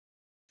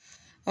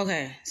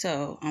Okay,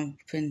 so I'm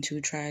going to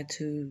try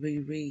to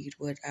reread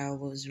what I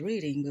was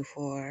reading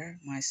before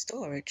my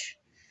storage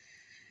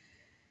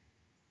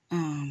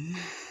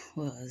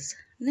was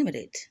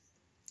limited.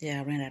 Yeah,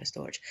 I ran out of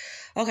storage.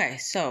 Okay,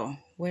 so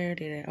where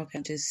did I?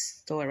 Okay, just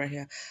store it right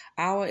here.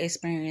 Our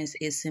experience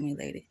is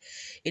simulated.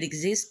 It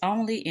exists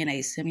only in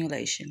a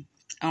simulation.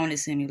 Only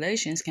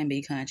simulations can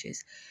be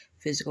conscious.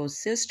 Physical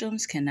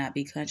systems cannot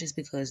be conscious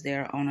because they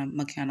are on a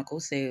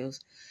mechanical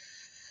cells.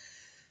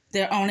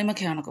 They're only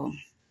mechanical.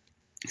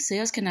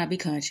 Cells cannot be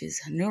conscious.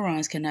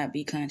 Neurons cannot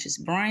be conscious.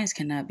 Brains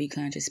cannot be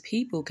conscious.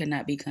 People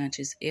cannot be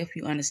conscious if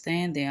you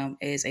understand them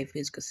as a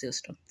physical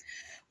system.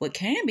 What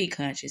can be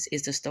conscious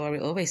is the story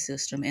of a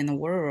system in the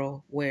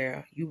world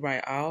where you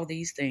write all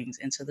these things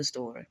into the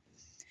story.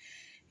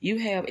 You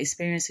have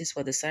experiences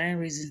for the same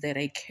reasons that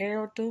a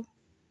character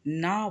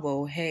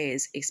novel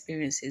has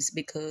experiences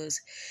because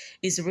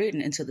it's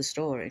written into the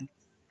story.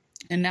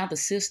 And now the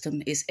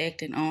system is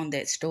acting on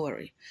that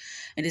story.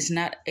 It is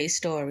not a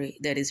story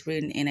that is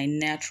written in a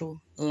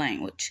natural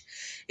language.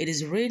 It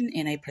is written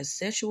in a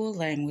perceptual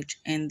language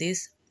and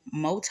this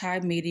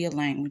multimedia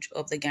language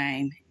of the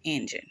game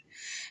engine.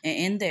 And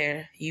in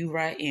there, you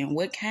write in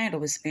what kind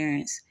of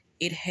experience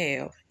it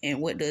have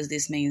and what does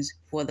this mean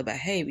for the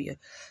behavior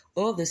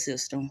of the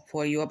system,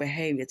 for your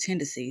behavior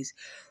tendencies,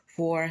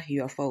 for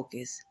your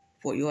focus,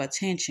 for your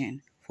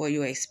attention, for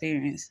your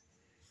experience.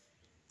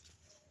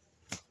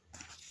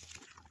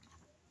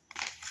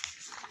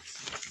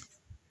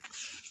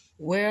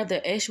 Where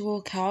the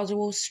actual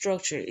causal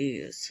structure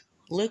is.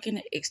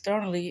 Looking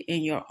externally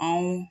in your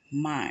own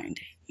mind.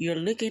 You're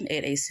looking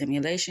at a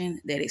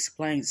simulation that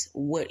explains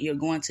what you're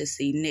going to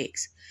see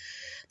next.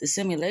 The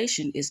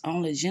simulation is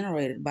only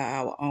generated by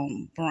our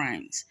own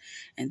brains.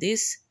 And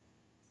this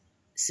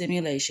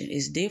simulation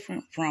is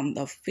different from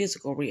the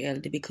physical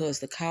reality because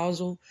the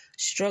causal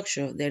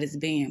structure that is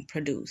being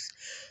produced.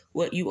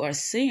 What you are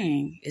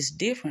seeing is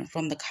different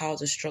from the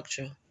causal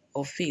structure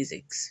of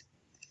physics.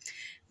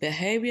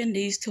 Behavior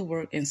needs to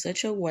work in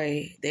such a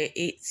way that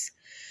it's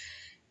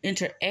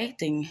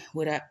interacting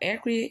with an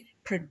accurate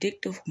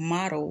predictive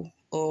model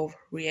of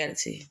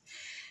reality.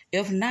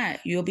 If not,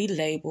 you'll be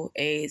labeled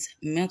as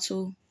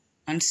mental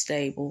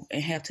unstable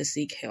and have to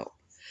seek help.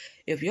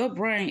 If your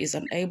brain is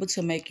unable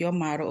to make your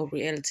model of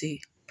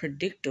reality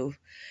predictive,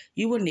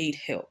 you will need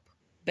help.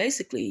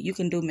 Basically, you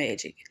can do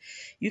magic.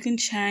 You can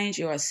change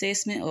your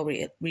assessment of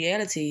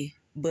reality,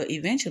 but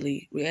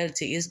eventually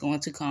reality is going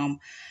to come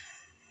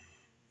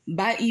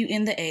bite you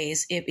in the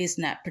ass if it's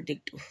not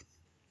predictive.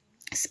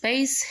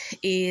 Space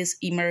is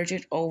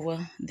emergent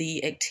over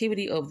the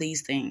activity of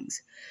these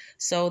things.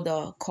 So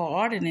the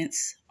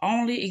coordinates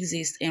only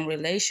exist in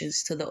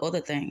relations to the other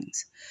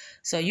things.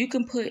 So you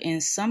can put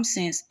in some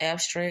sense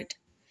abstracted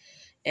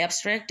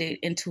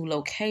into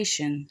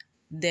locations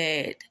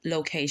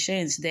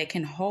that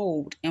can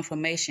hold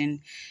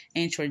information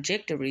and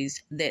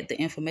trajectories that the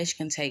information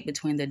can take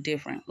between the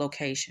different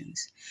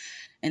locations.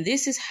 And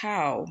this is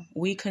how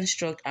we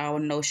construct our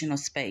notion of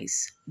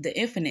space. The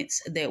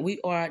infinites that we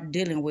are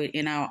dealing with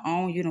in our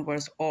own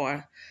universe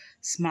are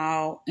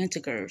small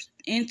integers.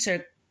 A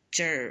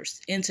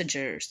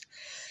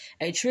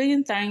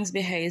trillion things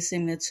behave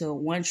similar to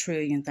 1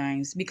 trillion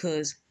things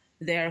because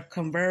they're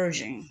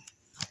converging.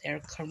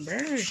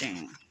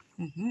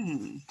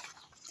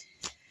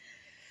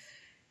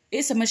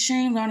 It's a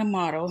machine learning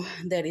model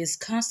that is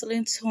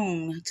constantly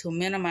tuned to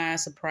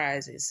minimize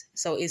surprises.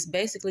 So it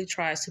basically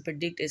tries to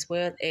predict as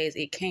well as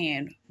it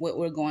can what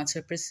we're going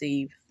to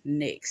perceive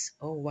next.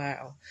 Oh,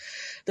 wow.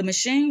 The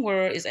machine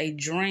world is a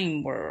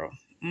dream world.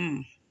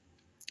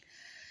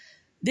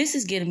 This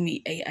is giving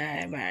me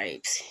AI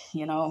vibes,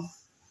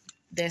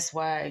 That's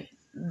why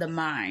the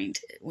mind,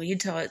 when you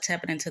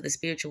tapping into the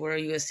spiritual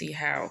world, you'll see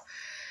how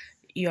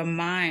your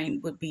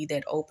mind would be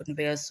that open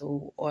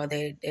vessel or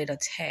that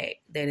attack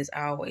that is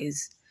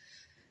always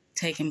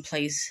taking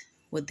place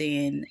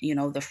within,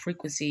 the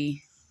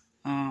frequency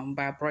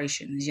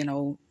vibrations,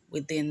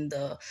 within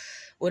the,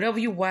 whatever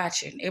you're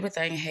watching,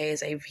 everything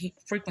has a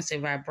frequency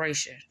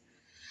vibration.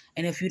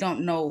 And if you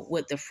don't know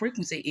what the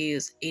frequency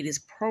is, it is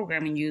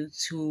programming you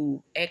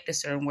to act a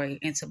certain way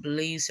and to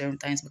believe certain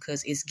things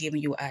because it's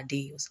giving you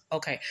ideas.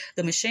 Okay,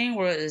 the machine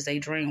world is a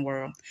dream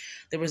world.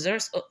 The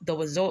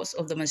results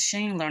of the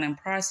machine learning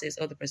process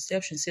of the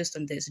perception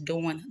system that's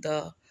doing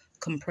the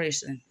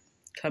compression.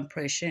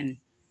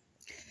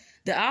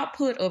 The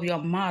output of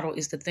your model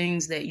is the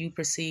things that you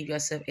perceive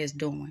yourself as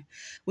doing,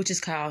 which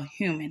is called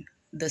human.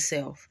 The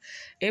self.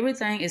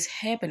 Everything is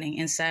happening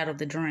inside of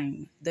the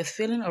dream. The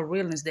feeling of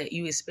realness that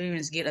you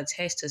experience get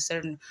attached to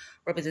certain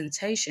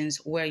representations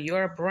where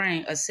your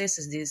brain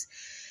assesses this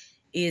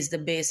is the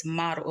best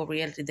model of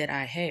reality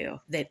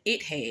that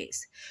it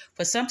has.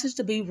 For something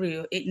to be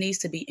real, it needs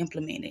to be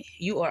implemented.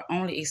 You are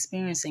only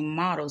experiencing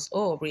models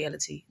of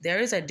reality.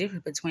 There is a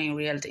difference between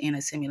reality and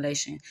a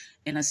simulation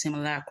and a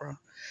simulacra.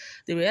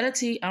 The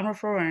reality I'm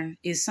referring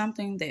is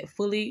something that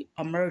fully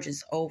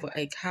emerges over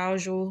a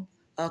casual,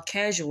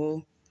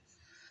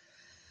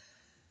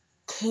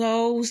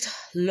 closed,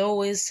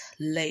 lowest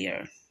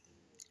layer.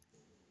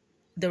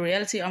 The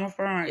reality I'm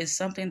referring current is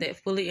something that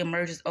fully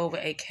emerges over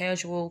a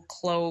casual,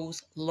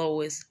 closed,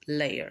 lowest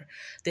layer.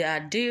 The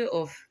idea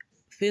of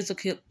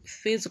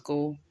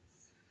physical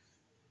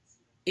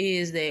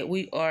is that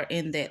we are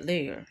in that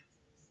layer.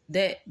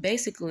 That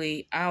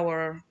basically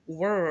our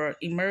world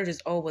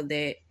emerges over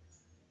that.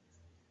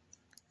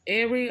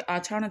 Every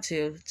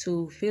alternative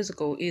to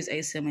physical is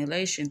a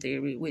simulation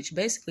theory, which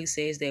basically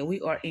says that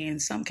we are in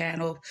some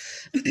kind of,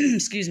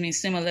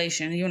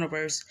 simulation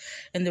universe,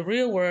 and the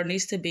real world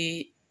needs to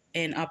be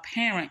an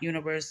apparent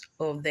universe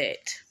of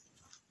that.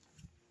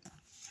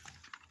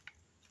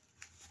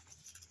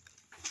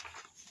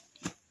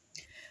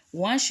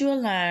 Once you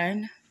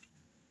align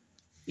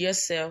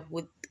yourself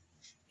with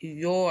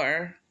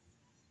your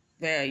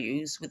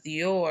values, with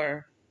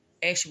your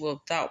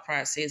actual thought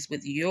process,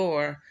 with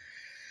your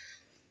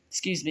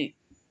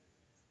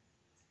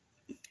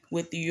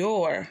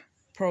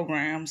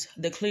programs,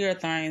 the clearer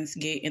things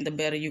get and the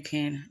better you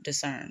can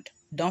discern.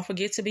 Don't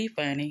forget to be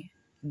funny,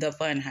 the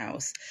fun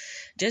house.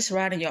 Just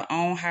riding your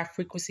own high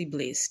frequency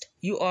bliss.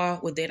 You are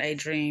within a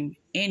dream,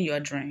 in your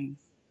dream,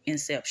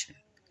 inception.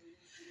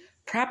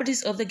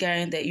 Properties of the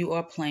game that you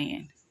are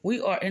playing. We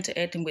are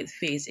interacting with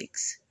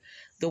physics.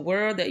 The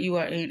world that you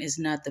are in is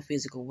not the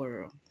physical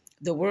world.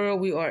 The world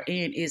we are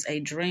in is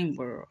a dream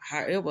world.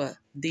 However,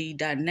 the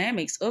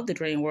dynamics of the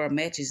dream world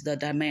matches the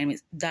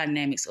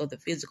dynamics of the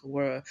physical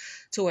world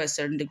to a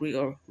certain degree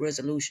of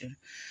resolution.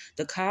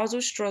 The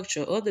causal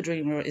structure of the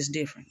dream world is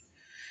different.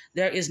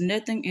 There is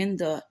nothing in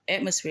the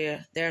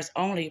atmosphere. There's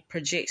only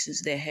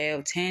projections that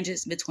have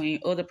tangents between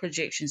other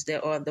projections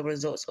that are the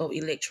results of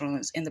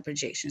electrons in the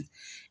projections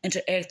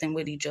interacting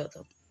with each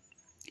other.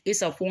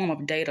 It's a form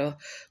of data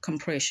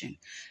compression.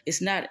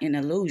 It's not an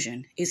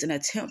illusion. It's an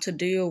attempt to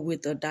deal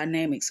with the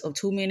dynamics of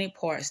too many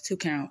parts to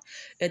count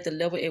at the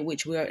level at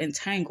which we are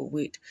entangled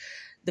with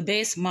the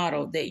best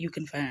model that you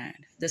can find.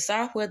 The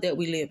software that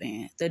we live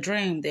in, the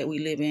dream that we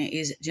live in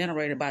is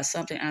generated by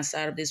something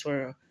outside of this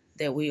world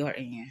that we are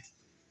in.